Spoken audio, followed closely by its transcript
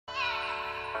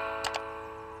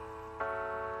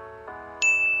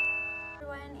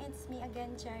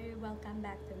again, Cherry. Welcome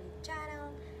back to my channel.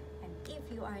 And if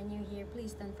you are new here,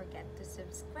 please don't forget to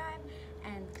subscribe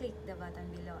and click the button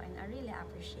below, and I really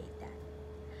appreciate that.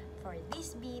 For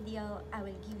this video, I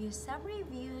will give you some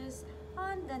reviews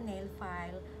on the nail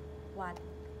file, what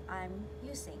I'm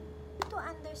using. To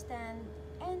understand,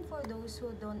 and for those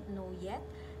who don't know yet,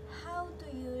 how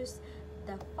to use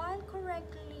the file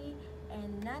correctly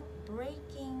and not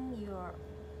breaking your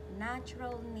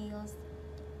natural nails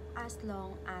as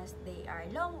long as they are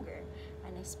longer,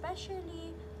 and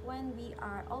especially when we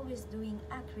are always doing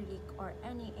acrylic or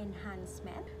any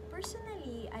enhancement.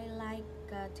 Personally, I like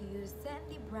to use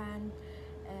Sandy brand.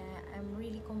 I'm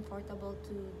really comfortable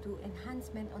to do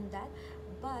enhancement on that,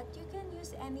 but you can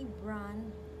use any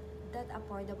brand that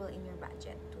affordable in your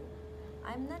budget too.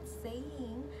 I'm not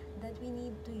saying that we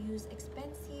need to use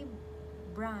expensive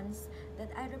brands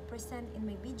that I represent in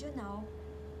my video now,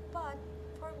 but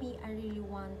for me, I really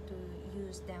want to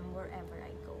use them wherever I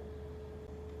go.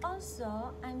 Also,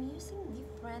 I'm using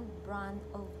different brand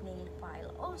of nail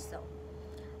file also.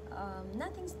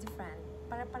 Nothing's different.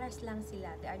 Para-paras lang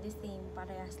sila. They are the same.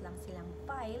 Parehas lang silang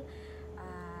file.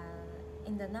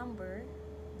 In the number,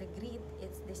 the grit,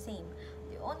 it's the same.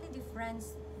 The only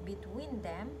difference between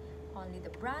them, only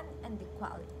the brand and the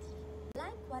quality.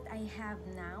 Like what I have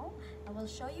now, I will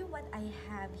show you what I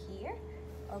have here.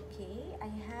 Okay,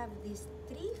 I have these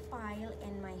 3 files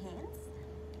in my hands,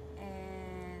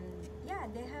 and yeah,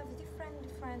 they have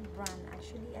different brand.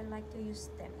 Actually, I like to use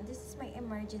them. And this is my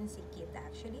emergency kit.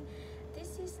 Actually,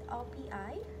 this is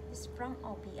OPI. This is from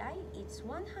OPI. It's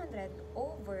 100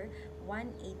 over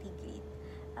 180 grit.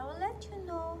 I will let you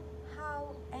know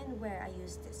how and where I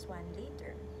use this one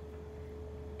later.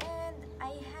 And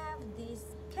I have this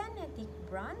Kinetic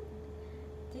brand.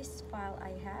 This file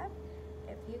I have,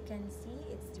 if you can see,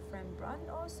 it's different brand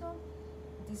also.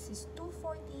 This is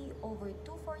 240 over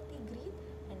 240 grit,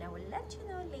 and I will let you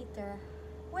know later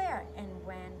where and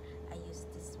when I use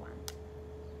this one.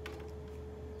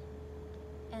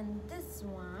 And this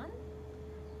one,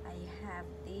 I have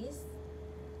this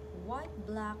white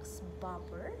blocks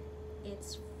bobber.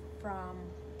 It's from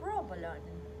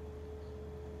Provolone.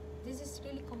 This is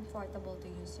really comfortable to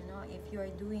use, you know, if you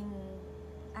are doing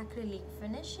acrylic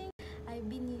finishing. I've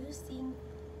been using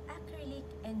acrylic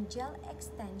and gel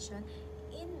extension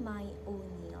in my own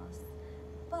nails,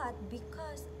 but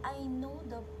because I know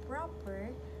the proper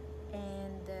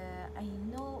and I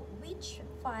know which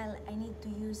file I need to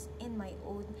use in my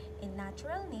own in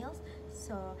natural nails,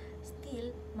 so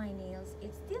still my nails,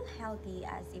 it's still healthy.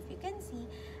 As if you can see,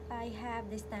 I have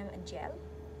this time a gel,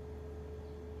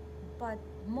 but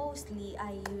mostly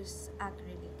I use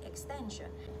acrylic extension.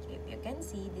 If you can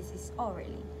see, this is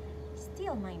orally.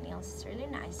 Still my nails is really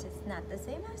nice. It's not the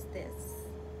same as this.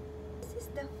 This is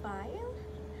the file.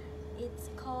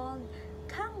 It's called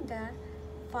Kanga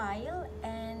file,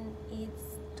 and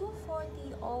it's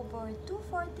 240 over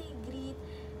 240 grit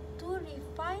to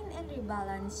refine and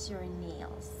rebalance your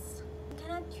nails. You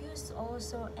cannot use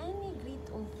also any grit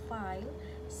of file,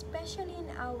 especially in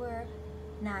our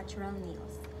natural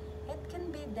nails. It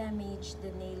can be damage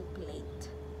the nail plate.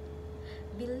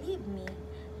 Believe me,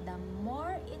 the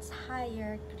more it's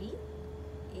higher grit,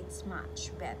 it's much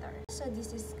better. So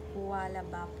this is Koala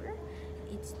Bopper.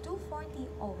 It's 240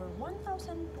 over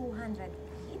 1200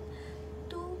 grit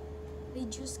to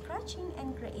reduce scratching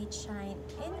and create shine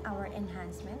in our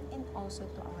enhancement and also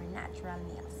to our natural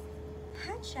nails.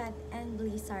 Hotshot and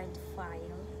Blizzard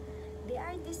file, they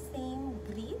are the same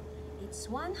grit. It's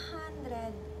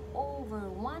 100 over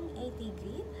 180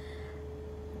 grit,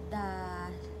 the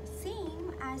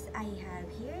same as I have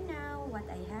here now. What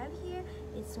I have here,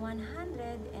 it's 100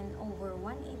 and over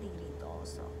 180 grit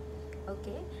also.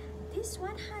 Okay, this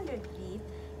 100 grit,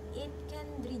 it can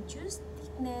reduce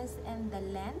thickness and the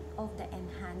length of the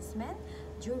enhancement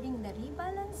during the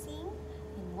rebalancing.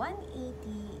 In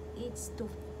 180, it's to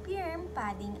firm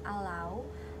padding allow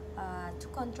to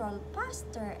control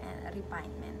faster and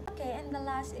refinement. Okay, and the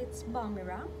last, it's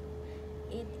Boomerang.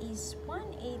 It is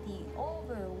 180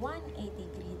 over 180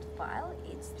 grit file.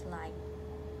 It's like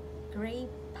gray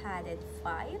padded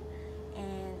file,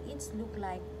 and it's look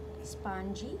like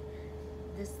spongy,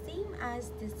 the same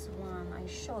as this one I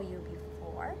show you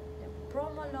before. The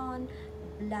Provolone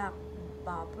black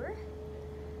bobber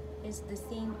is the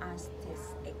same as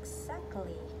this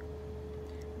exactly.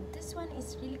 This one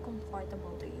is really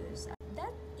comfortable to use.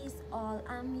 That is all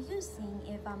I'm using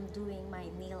if I'm doing my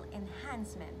nail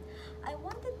enhancement. I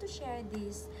wanted to share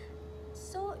this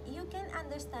so you can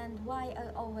understand why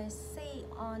I always say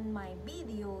on my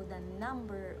video the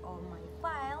number of my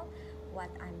file, what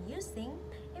I'm using.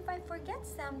 If I forget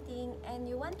something and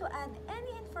you want to add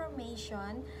any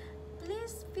information,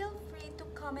 please feel free to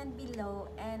comment below,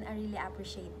 and I really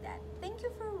appreciate that. Thank you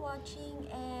for watching,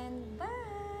 and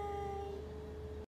bye!